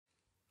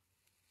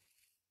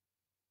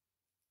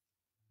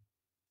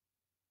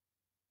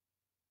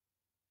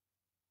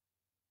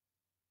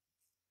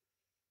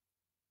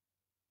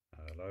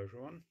Hello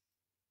everyone.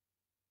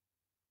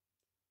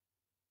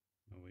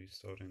 Are we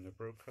starting the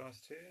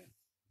broadcast here?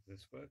 Is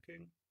this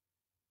working?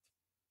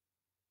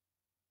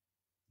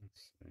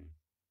 Let's see.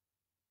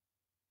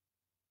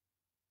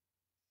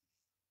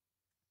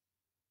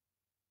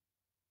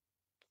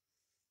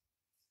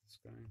 It's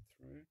going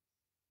through.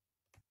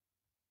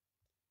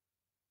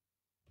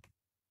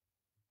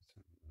 Let's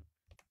have a look.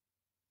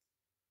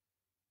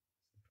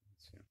 See if we can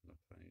see it on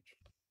the page.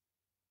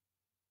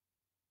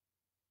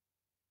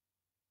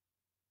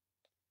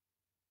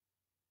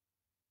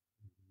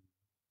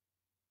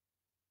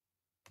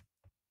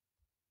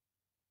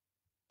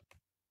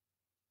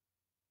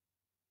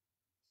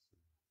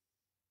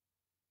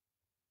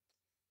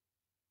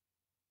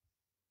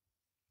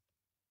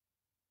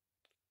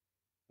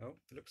 Oh,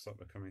 it looks like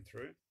we're coming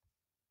through.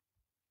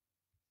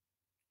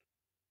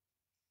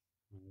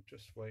 We'll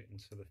just wait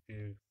until a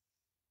few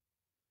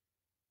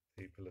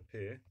people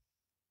appear,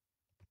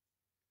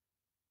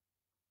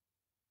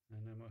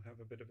 and then we'll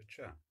have a bit of a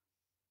chat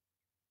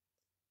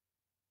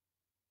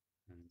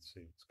and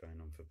see what's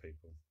going on for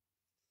people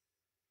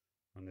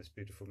on this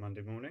beautiful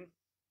Monday morning.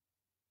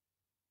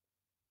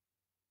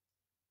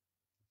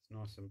 It's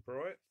nice and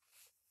bright.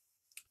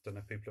 Don't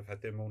know if people have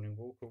had their morning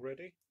walk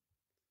already,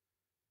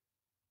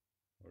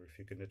 or if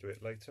you're going to do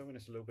it later when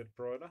it's a little bit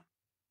brighter.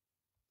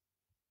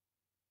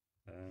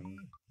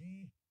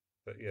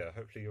 But yeah,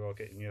 hopefully you are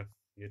getting your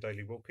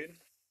daily walk in.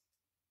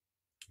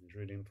 It's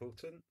really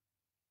important.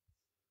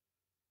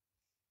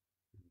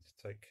 And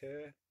to take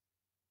care.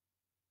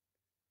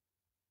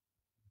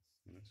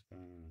 What's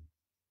going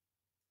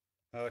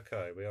on?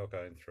 Okay, we are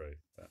going through.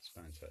 That's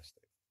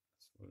fantastic.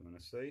 That's what we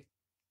want to see.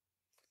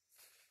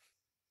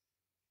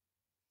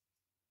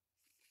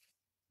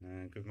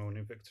 And good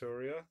morning,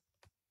 Victoria.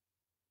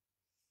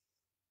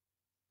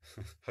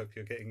 Hope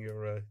you're getting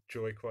your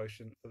joy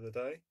quotient for the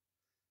day,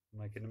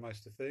 making the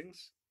most of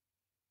things.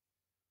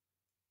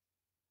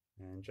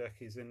 And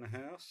Jackie's in the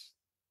house.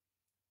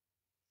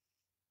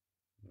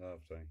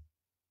 Lovely.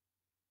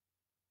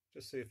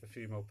 Just see if a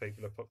few more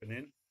people are popping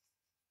in,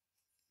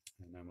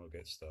 and then we'll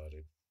get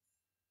started.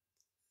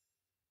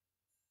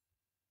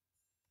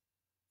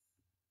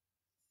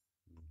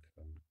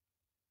 Okay.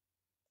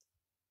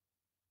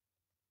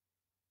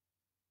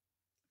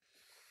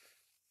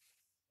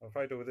 I'm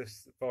afraid all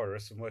this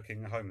virus and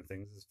working at home and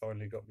things has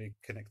finally got me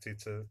connected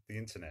to the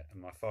internet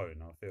and my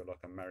phone. I feel like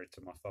I'm married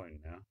to my phone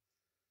now,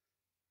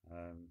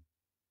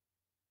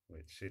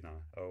 which,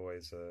 I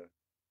always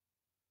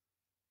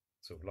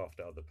sort of laughed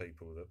at other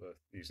people that were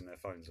using their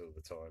phones all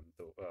the time.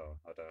 Thought, well,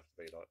 I don't have to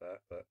be like that,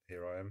 but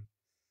here I am,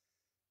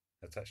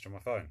 attached to my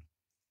phone.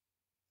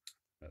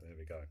 But there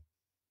we go.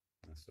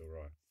 That's all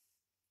right.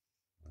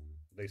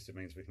 At least it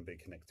means we can be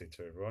connected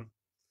to everyone,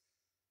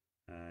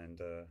 and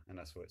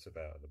that's what it's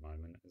about at the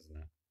moment, isn't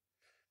it?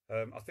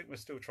 I think we're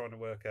still trying to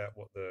work out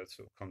what the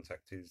sort of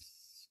contact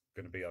is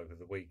going to be over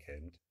the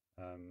weekend.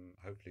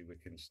 Hopefully, we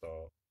can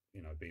start,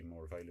 being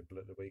more available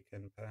at the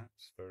weekend,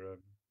 perhaps for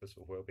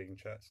sort of wellbeing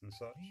chats and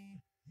such.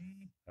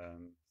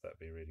 That'd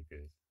be really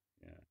good,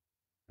 yeah,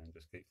 and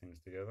just keep things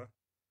together.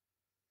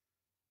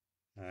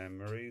 And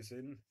Marie's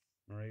in.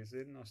 Marie's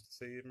in. Nice to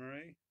see you,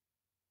 Marie.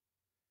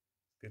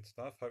 Good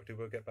stuff. Hopefully,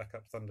 we'll get back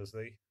up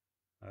Thundersley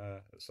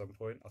at some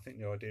point. I think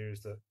the idea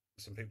is that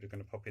some people are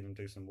going to pop in and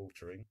do some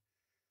watering,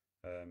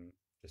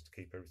 just to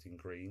keep everything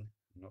green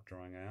and not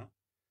drying out.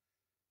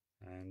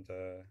 And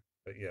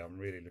but yeah, I'm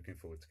really looking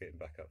forward to getting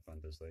back up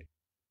Thundersley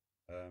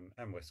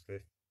and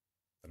Westcliff.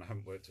 And I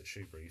haven't worked at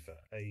Shoebury for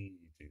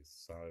ages,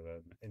 so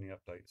any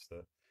updates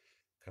that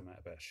come out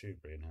about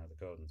Shoebury and how the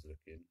garden's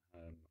looking,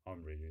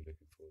 I'm really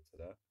looking forward to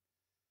that.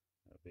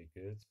 That'd be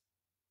good.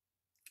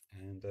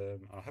 And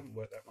I haven't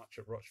worked that much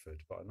at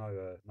Rochford, but I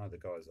know the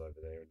guys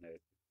over there, and they're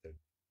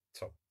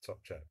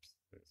top chaps.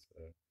 It's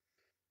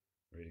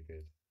really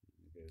good,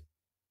 really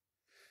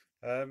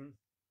good.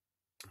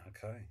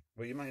 Okay.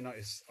 Well, you may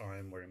notice I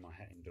am wearing my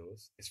hat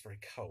indoors. It's very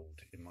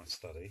cold in my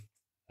study,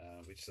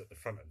 which is at the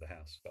front of the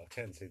house, but I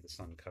can see the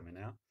sun coming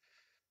out.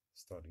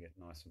 It's starting to get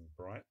nice and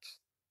bright.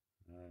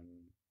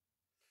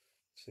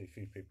 See a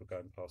few people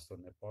going past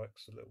on their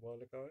bikes a little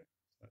while ago.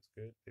 So that's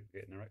good. People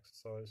getting their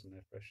exercise and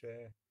their fresh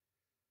air.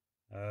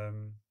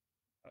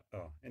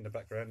 In the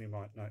background, you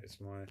might notice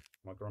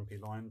my grumpy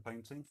lion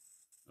painting.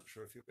 Not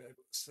sure if you'll be able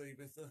to see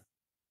with the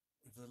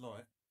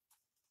light,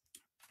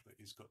 but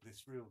he's got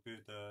this real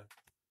good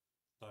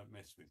 "don't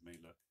mess with me"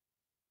 look.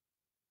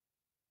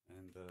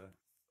 And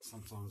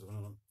sometimes when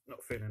I'm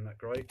not feeling that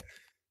great,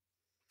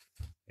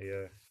 he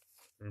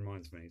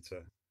reminds me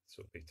to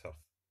sort of be tough.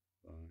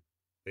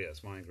 But yeah,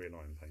 it's my angry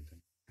lion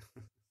painting.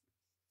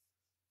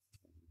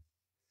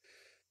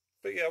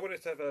 But yeah, I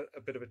wanted to have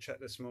a bit of a chat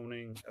this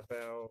morning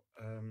about,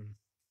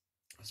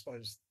 I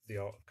suppose, the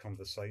art of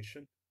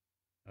conversation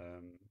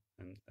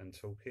and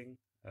talking.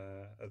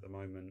 At the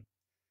moment,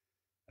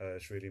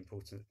 it's really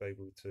important to be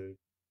able to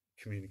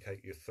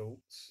communicate your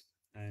thoughts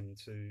and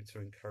to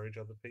encourage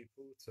other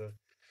people to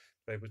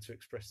be able to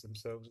express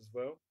themselves as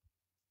well.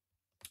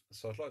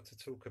 So I'd like to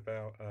talk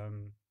about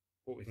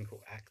what we can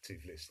call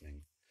active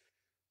listening.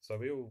 So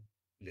we all,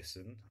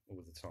 listen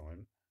all the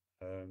time.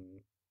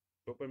 Um,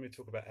 but when we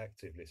talk about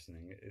active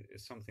listening,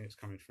 it's something that's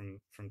coming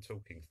from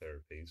talking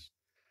therapies,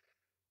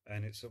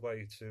 and it's a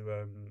way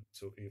to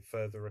sort of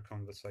further a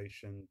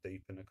conversation,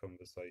 deepen a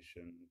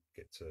conversation,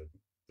 get to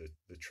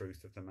the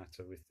truth of the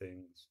matter with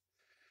things.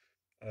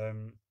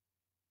 Um,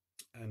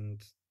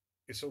 and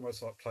it's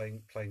almost like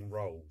playing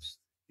roles.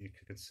 You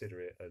could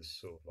consider it as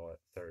sort of like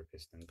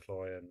therapist and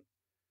client,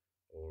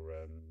 or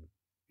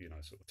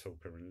sort of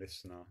talker and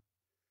listener.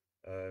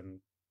 Um,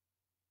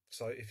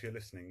 so if you're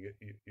listening,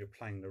 you're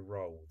playing the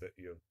role that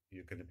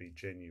you're going to be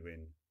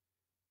genuine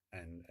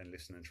and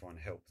listen and try and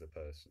help the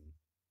person,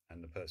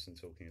 and the person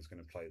talking is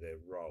going to play their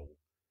role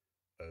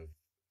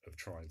of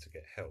trying to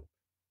get help.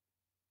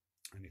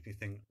 And if you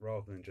think,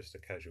 rather than just a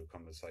casual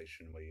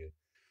conversation where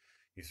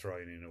you're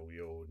throwing in all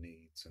your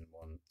needs and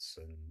wants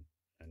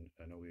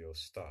and all your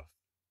stuff,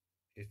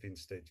 if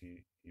instead you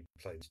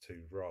play these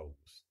two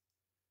roles,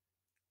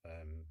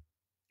 um,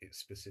 it's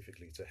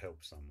specifically to help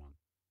someone.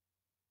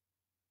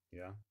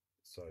 Yeah.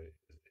 So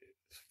it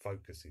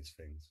focuses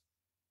things.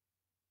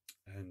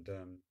 And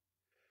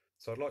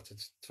so I'd like to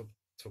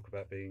talk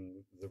about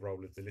being the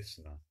role of the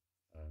listener,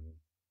 um,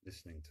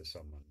 listening to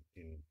someone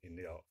in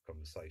the art of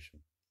conversation.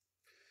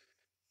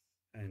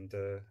 And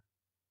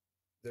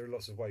there are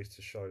lots of ways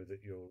to show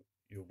that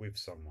you're with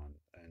someone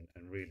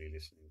and really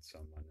listening to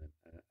someone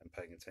and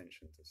paying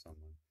attention to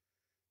someone.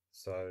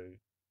 So,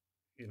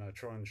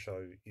 try and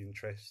show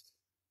interest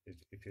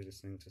if you're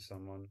listening to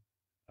someone.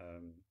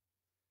 Um,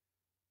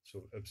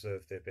 Sort of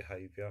observe their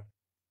behaviour.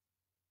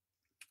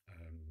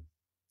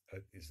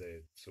 Is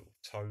their sort of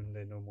tone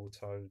their normal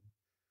tone?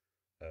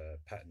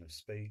 Pattern of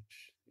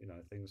speech?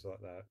 Things like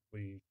that.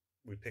 We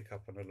pick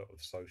up on a lot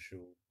of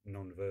social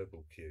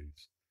non-verbal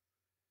cues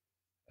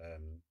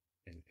um,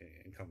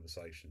 in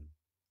conversation,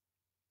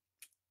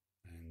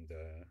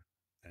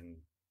 and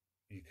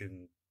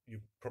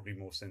you're probably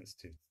more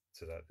sensitive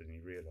to that than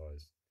you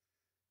realise.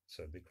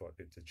 So it'd be quite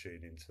good to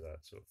tune into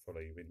that, sort of follow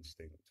your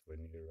instinct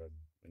when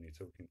you're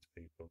talking to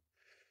people.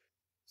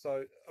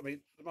 So I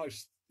mean, the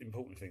most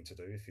important thing to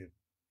do if you're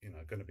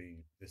going to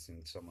be listening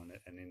to someone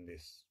and in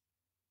this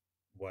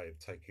way of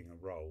taking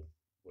a role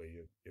where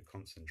you're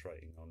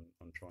concentrating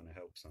on trying to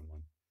help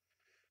someone.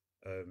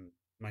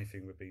 Main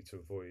thing would be to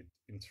avoid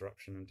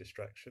interruption and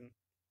distraction.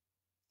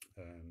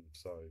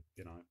 So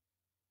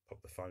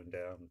pop the phone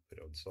down, put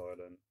it on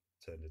silent,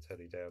 turn the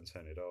telly down,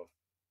 turn it off,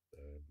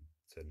 um,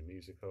 turn the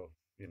music off.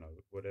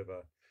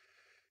 Whatever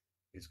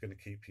is going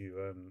to keep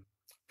you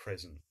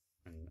present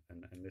and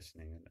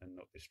listening and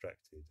not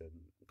distracted and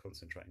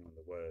concentrating on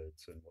the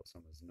words and what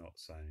someone's not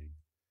saying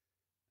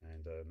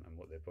and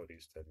what their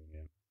body's telling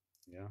you.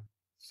 Yeah.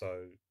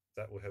 So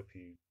that will help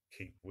you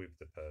keep with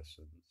the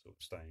person, sort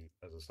of staying,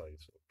 as I say,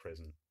 sort of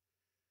present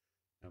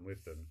and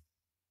with them.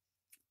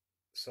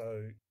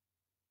 So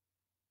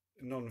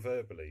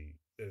non-verbally,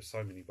 there's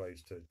so many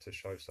ways to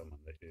show someone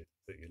that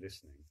you're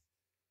listening,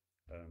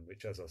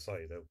 which, as I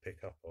say, they'll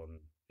pick up on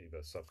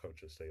either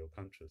subconsciously or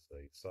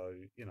consciously. So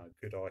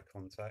good eye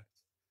contact.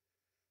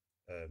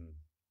 Um,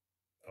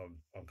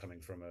 I'm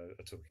coming from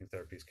a talking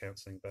therapies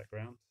counselling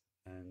background,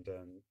 and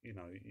you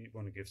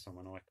want to give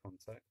someone eye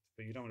contact,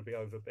 but you don't want to be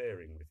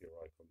overbearing with your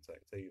eye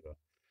contact either.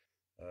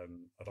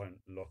 I don't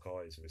lock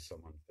eyes with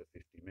someone for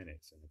 50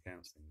 minutes in a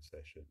counselling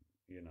session.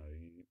 You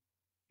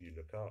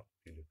look up,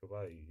 you look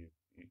away, you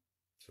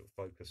sort of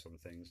focus on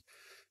things,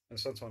 and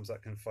sometimes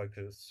that can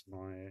focus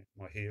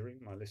my hearing,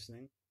 my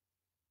listening.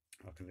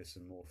 I can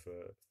listen more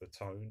for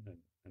tone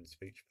and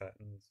speech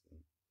patterns and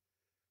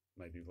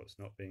maybe what's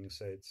not being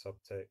said,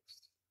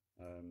 subtext.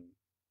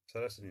 So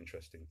that's an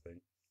interesting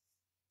thing.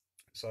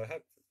 So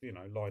have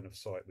line of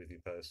sight with your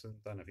person.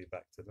 Don't have your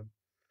back to them.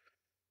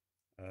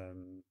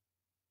 Um,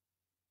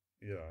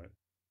 you know,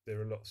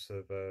 there are lots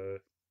of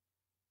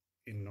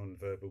in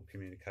non-verbal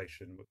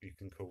communication what you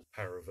can call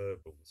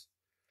paraverbals.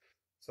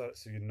 So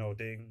that's you're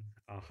nodding,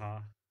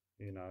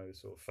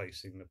 sort of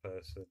facing the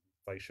person,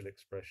 facial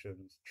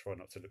expressions. Try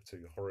not to look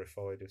too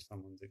horrified if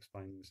someone's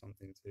explaining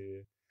something to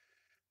you.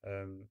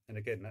 And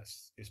again,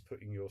 that's is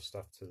putting your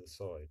stuff to the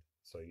side.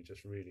 So you're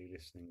just really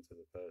listening to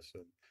the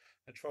person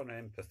and trying to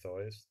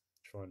empathise,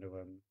 trying to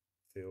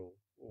feel,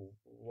 oh,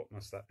 what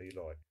must that be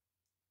like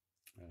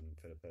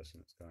for the person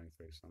that's going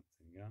through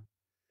something, yeah.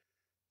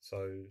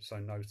 So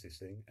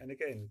noticing, and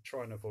again,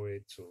 try and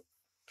avoid sort of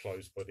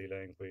closed body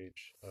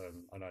language.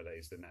 I know that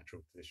is the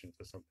natural position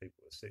for some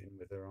people are sitting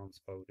with their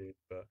arms folded,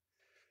 but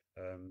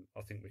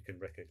I think we can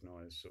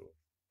recognise sort of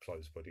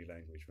closed body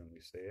language when we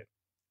see it.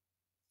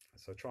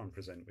 So try and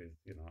present with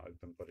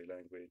open body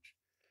language.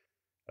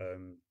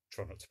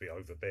 Try not to be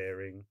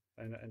overbearing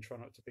and try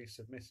not to be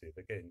submissive.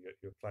 Again,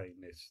 you're playing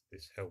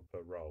this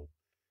helper role,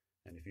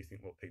 and if you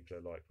think what people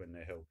are like when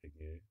they're helping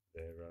you,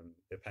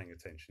 they're paying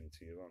attention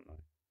to you, aren't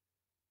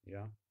they?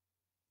 Yeah.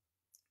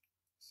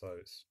 So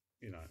it's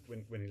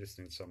when you're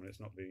listening to someone,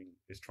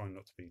 it's trying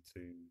not to be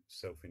too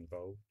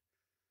self-involved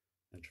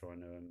and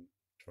trying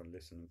to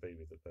listen and be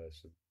with the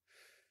person.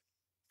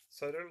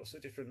 So there are lots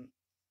of different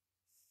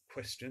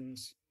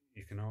questions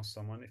you can ask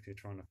someone if you're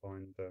trying to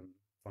find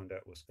find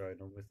out what's going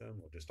on with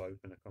them, or just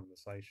open a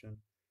conversation.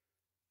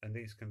 And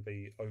these can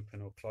be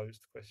open or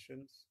closed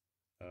questions.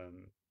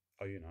 Um,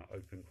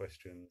 open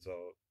questions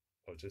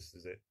are just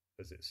as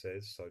it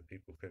says, so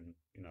people can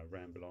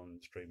ramble on,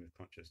 stream of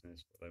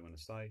consciousness what they want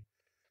to say.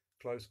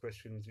 Closed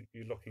questions,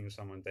 you're locking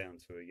someone down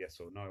to a yes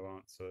or no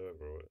answer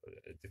or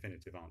a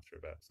definitive answer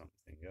about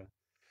something. Yeah.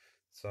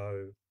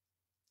 So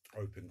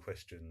open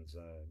questions: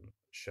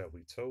 shall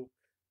we talk?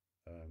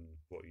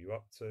 What are you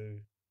up to?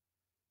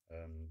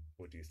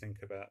 What do you think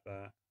about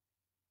that?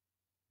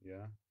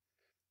 Yeah.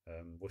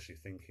 What's your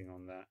thinking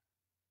on that?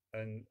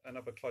 And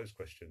other closed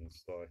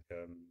questions like,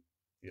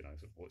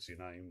 what's your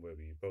name? Where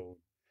were you born?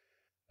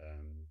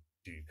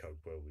 Do you cope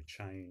well with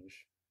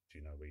change? Do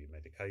you know where your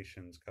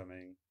medication's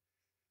coming?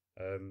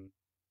 Um,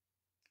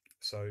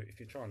 so if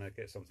you're trying to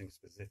get something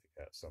specific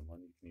out of someone,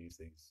 you can use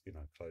these,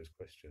 closed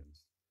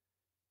questions.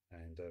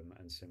 And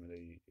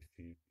similarly, if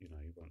you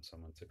want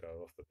someone to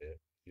go off a bit,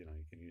 you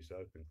can use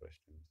open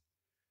questions.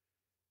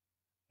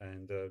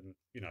 And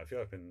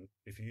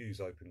if you use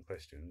open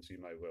questions, you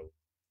may well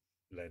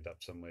land up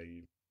somewhere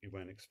you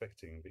weren't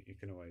expecting, but you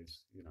can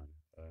always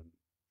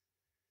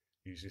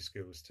use your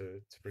skills to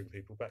bring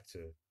people back to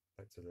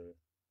the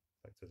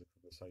back to the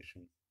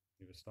conversation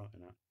you were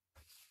starting at.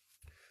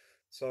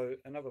 So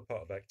another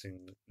part of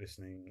acting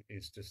listening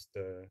is just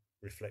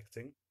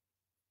reflecting.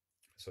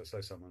 So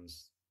say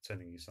someone's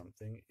telling you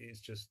something, it's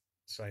just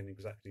saying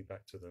exactly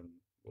back to them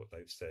what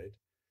they've said,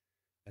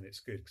 and it's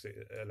good because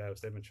it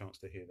allows them a chance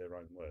to hear their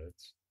own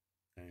words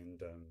and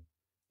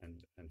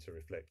to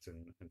reflect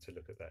and to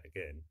look at that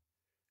again,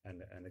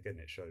 and again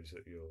it shows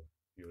that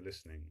you're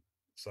listening.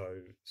 So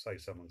say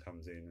someone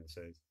comes in and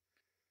says,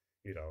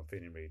 I'm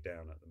feeling really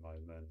down at the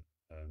moment.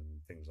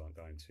 Things aren't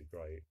going too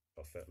great.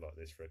 I felt like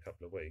this for a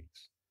couple of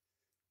weeks.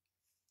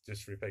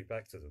 Just repeat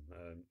back to them,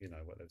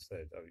 what they've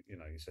said. You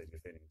said you're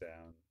feeling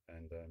down,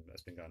 and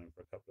that's been going on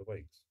for a couple of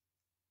weeks.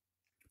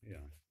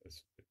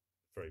 It's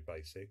very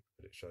basic,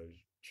 but it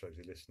shows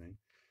you listening.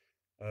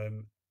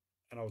 And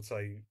I would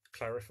say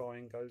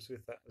clarifying goes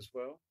with that as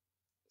well.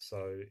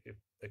 So if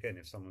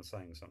someone's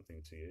saying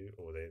something to you,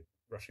 or they're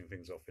rushing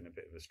things off in a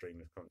bit of a stream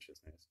of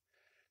consciousness,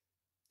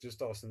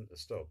 just ask them to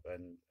stop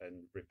and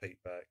repeat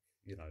back,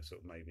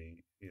 sort of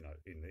maybe,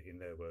 in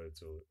their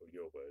words or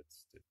your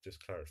words,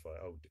 just clarify.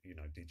 Oh,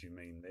 did you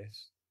mean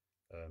this?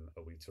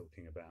 Are we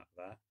talking about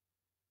that?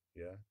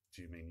 Yeah.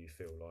 Do you mean you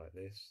feel like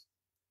this?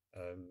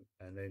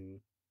 And then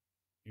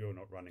you're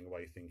not running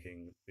away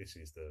thinking this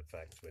is the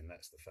fact when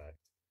that's the fact.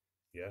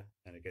 Yeah.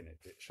 And again,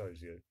 it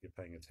shows you're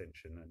paying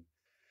attention and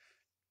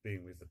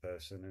being with the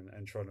person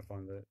and trying to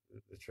find the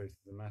truth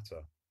of the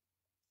matter.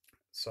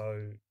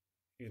 So,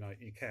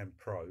 you can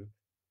probe.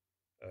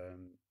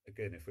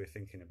 Again, if we're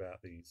thinking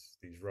about these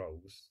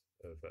roles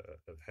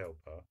of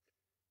helper,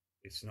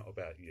 it's not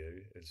about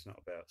you. It's not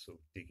about sort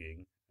of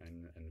digging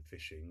and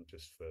fishing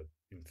just for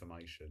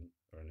information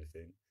or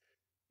anything.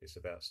 It's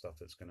about stuff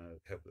that's going to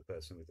help the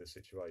person with the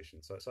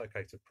situation. So it's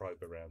okay to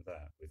probe around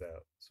that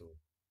without sort of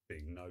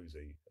being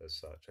nosy as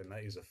such. And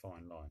that is a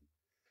fine line.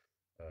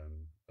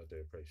 I do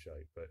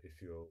appreciate. But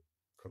if you're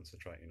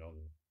concentrating on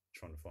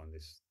trying to find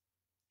this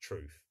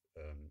truth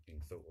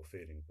in thought or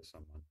feeling for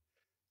someone,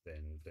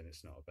 then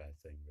it's not a bad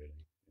thing,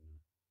 really.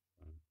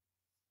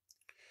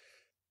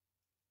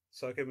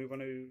 So again, we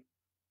want to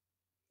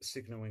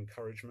signal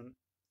encouragement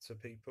to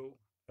people.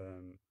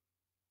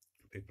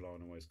 People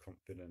aren't always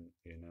confident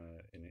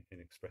in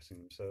expressing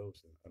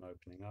themselves and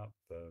opening up.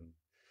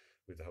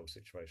 With the whole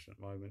situation at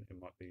the moment, it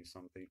might be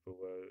some people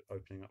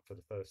opening up for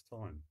the first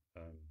time.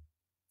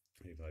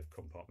 Either they've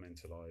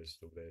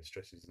compartmentalised all their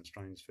stresses and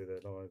strains through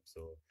their lives,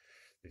 or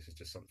this is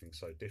just something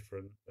so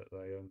different that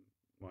they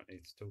might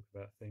need to talk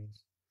about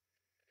things.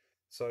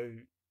 So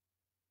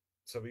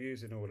we're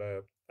using all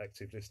our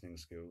active listening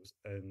skills,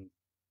 and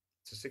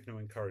to signal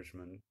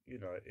encouragement,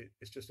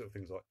 it's just little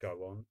things like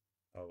go on,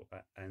 oh,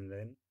 and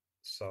then,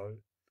 so,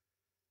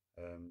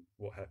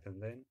 what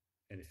happened then,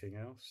 anything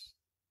else?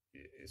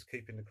 It's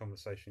keeping the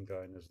conversation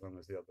going as long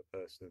as the other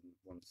person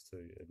wants to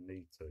and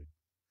need to.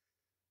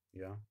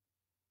 Yeah.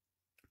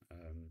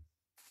 And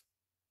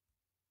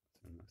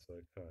that's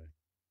okay.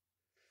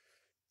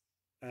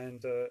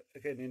 And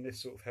again, in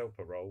this sort of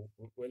helper role,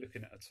 we're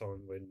looking at a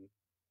time when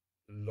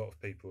a lot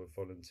of people have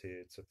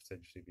volunteered to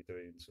potentially be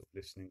doing sort of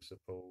listening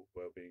support,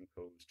 wellbeing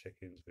calls,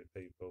 check-ins with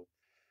people.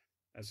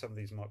 And some of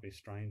these might be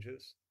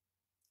strangers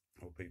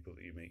or people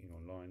that you're meeting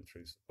online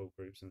through support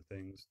groups and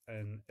things.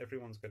 And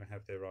everyone's going to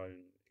have their own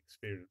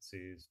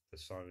experiences,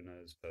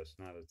 personas,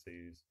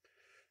 personalities,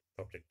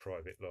 public,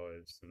 private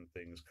lives and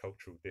things,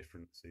 cultural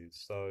differences.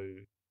 So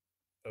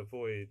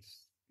avoid,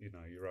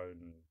 your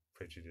own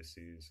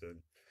prejudices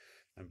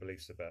and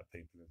beliefs about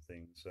people and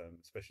things,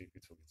 especially if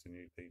you're talking to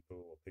new people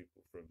or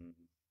people from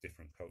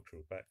different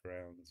cultural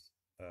backgrounds,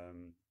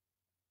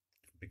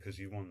 because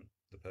you want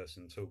the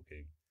person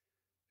talking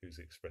who's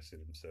expressing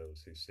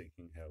themselves, who's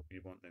seeking help,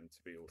 you want them to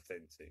be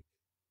authentic.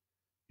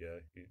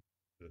 Yeah,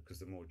 because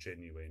the more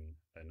genuine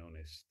and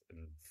honest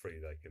and free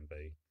they can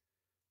be,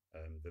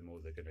 the more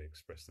they're going to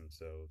express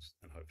themselves,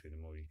 and hopefully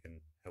the more you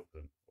can help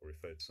them or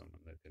refer to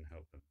someone that can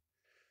help them.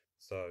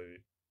 So,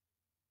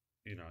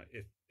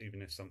 if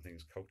even if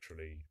something's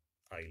culturally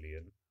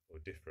alien or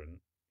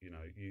different,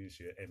 use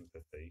your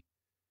empathy,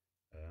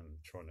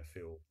 trying to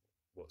feel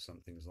what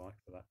something's like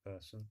for that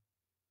person,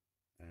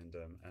 and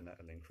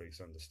that'll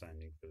increase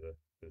understanding for the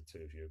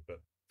two of you,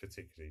 but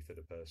particularly for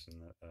the person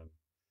that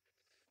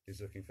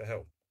is looking for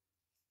help.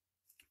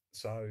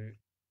 So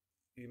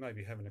you may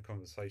be having a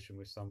conversation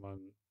with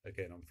someone.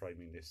 Again, I'm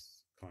framing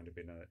this kind of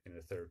in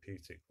a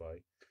therapeutic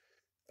way.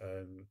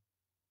 Um,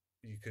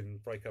 you can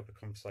break up a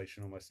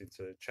conversation almost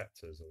into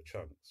chapters or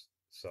chunks.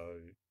 So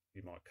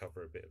you might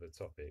cover a bit of a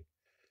topic,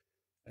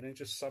 and then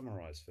just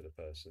summarize for the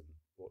person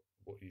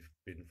what you've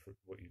been through,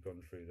 what you've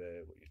gone through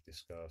there, what you've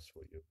discussed,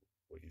 what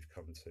you've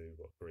come to,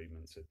 what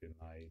agreements have been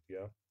made.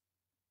 Yeah.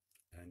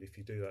 And if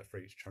you do that for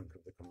each chunk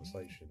of the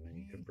conversation, then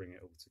you can bring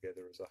it all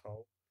together as a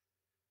whole.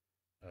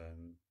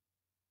 Um,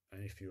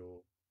 and if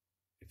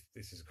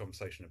this is a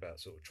conversation about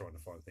sort of trying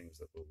to find things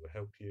that will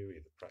help you,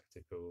 either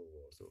practical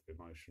or sort of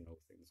emotional,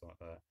 things like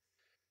that,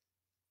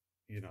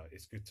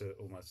 it's good to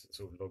almost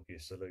sort of log your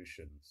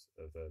solutions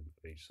of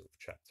each sort of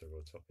chapter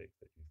or topic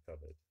that you've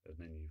covered, and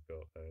then you've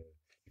got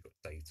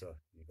data,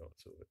 you've got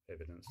sort of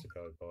evidence to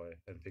go by,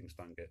 and things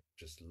don't get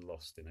just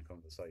lost in a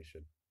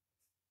conversation.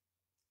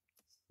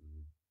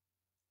 Mm.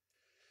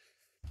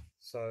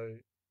 So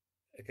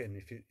again,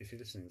 if you're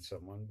listening to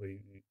someone, we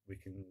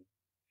can.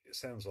 It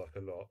sounds like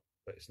a lot,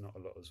 but it's not a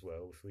lot as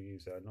well. If we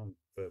use our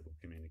non-verbal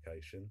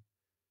communication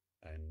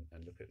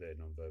and look at their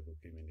non-verbal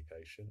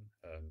communication,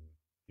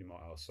 you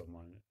might ask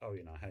someone, "Oh,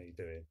 how you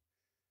doing?"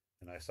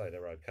 And they say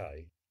they're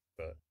okay,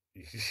 but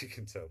you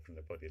can tell from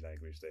the body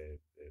language they're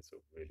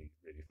sort of really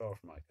really far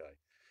from okay.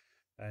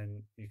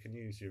 And you can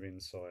use your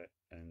insight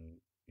and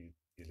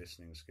your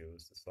listening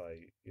skills to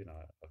say,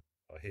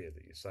 I hear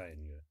that you're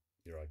saying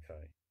you're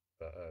okay,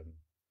 but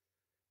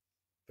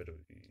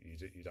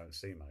you don't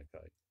seem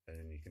okay. And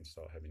then you can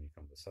start having your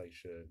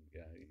conversation,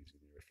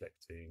 using your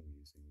reflecting,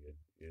 using your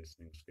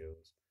listening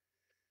skills,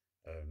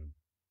 and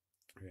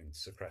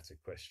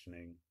Socratic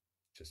questioning.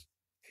 Just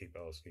keep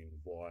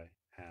asking why,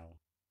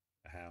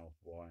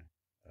 why,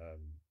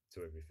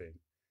 to everything,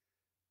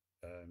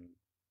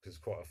 because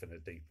quite often a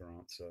deeper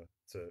answer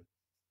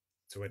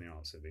to any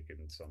answer we're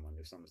given to someone.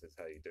 If someone says,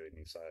 "How you doing?"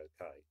 you say,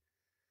 "Okay."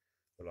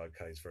 Well,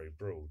 okay is very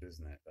broad,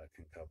 isn't it? That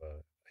can cover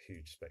a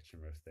huge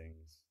spectrum of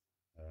things.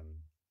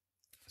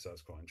 So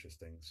that's quite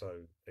interesting.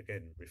 So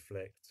again,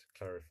 reflect,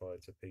 clarify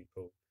to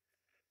people,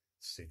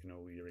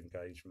 signal your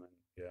engagement,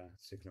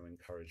 signal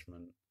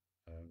encouragement,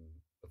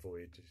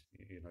 avoid,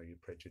 your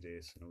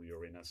prejudice and all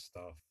your inner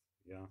stuff,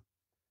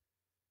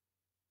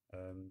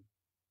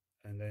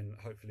 and then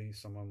hopefully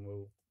someone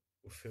will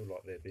feel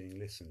like they're being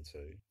listened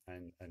to,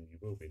 and you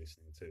will be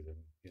listening to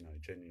them,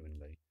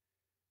 genuinely.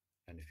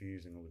 And if you're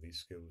using all these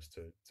skills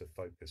to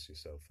focus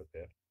yourself a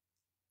bit,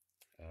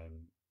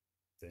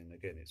 then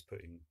again, it's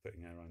putting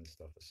our own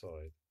stuff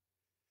aside.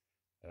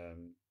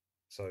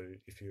 So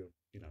if you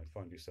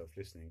find yourself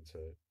listening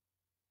to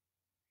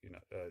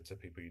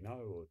people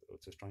or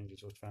to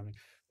strangers or to family,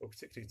 or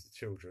particularly to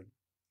children,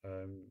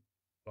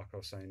 like I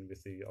was saying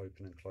with the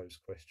open and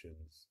closed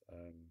questions,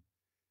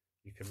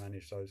 you can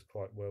manage those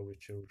quite well with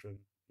children.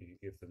 You can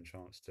give them a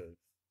chance to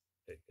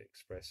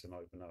express and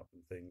open up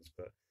and things,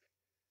 but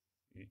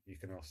you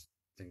can ask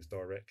things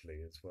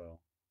directly as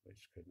well,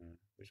 which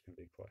can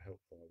be quite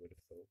helpful, I would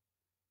have thought.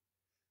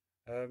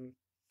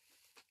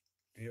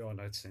 You are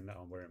noticing that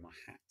I'm wearing my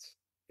hat.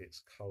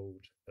 It's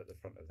cold at the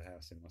front of the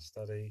house in my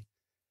study,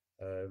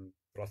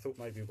 but I thought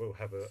maybe we'll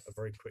have a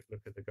very quick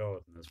look at the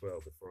garden as well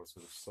before I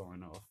sort of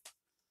sign off.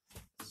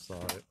 So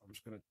I'm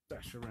just going to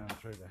dash around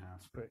through the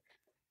house quick.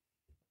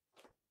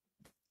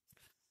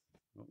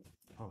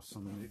 Past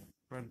some of the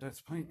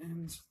granddad's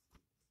paintings.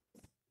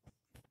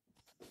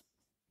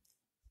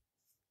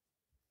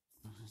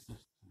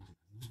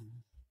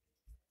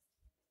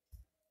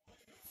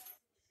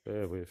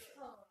 Bear with.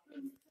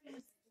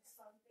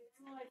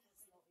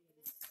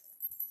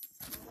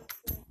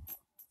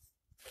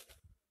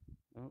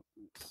 Oh,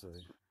 let's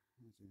see.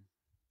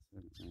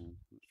 Not sure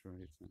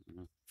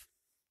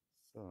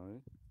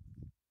so,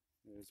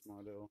 here's my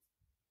little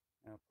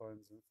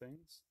alpines and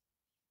things.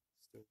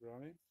 Still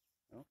growing.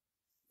 Oh,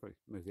 probably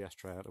move the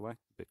ashtray out of the way.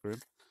 A bit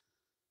grim.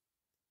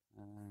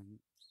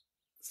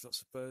 There's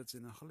lots of birds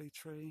in the holly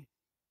tree.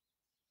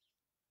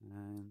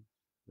 And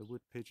the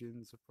wood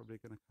pigeons are probably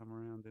going to come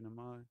around in a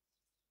mo.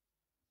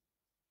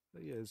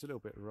 But yeah, there's a little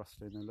bit of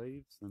rustling in the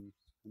leaves and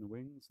the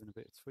wings and a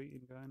bit of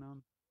tweeting going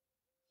on.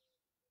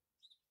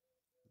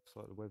 Looks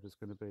like the weather's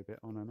going to be a bit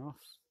on and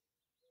off.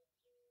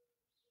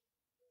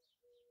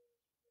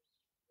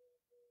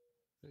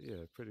 But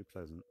yeah, pretty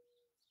pleasant.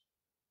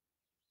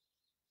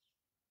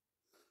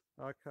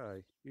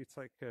 Okay, you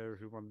take care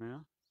everyone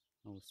now.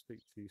 I will speak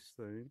to you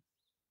soon.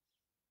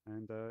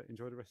 And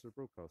enjoy the rest of the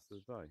broadcast of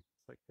the day.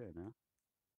 Take care now.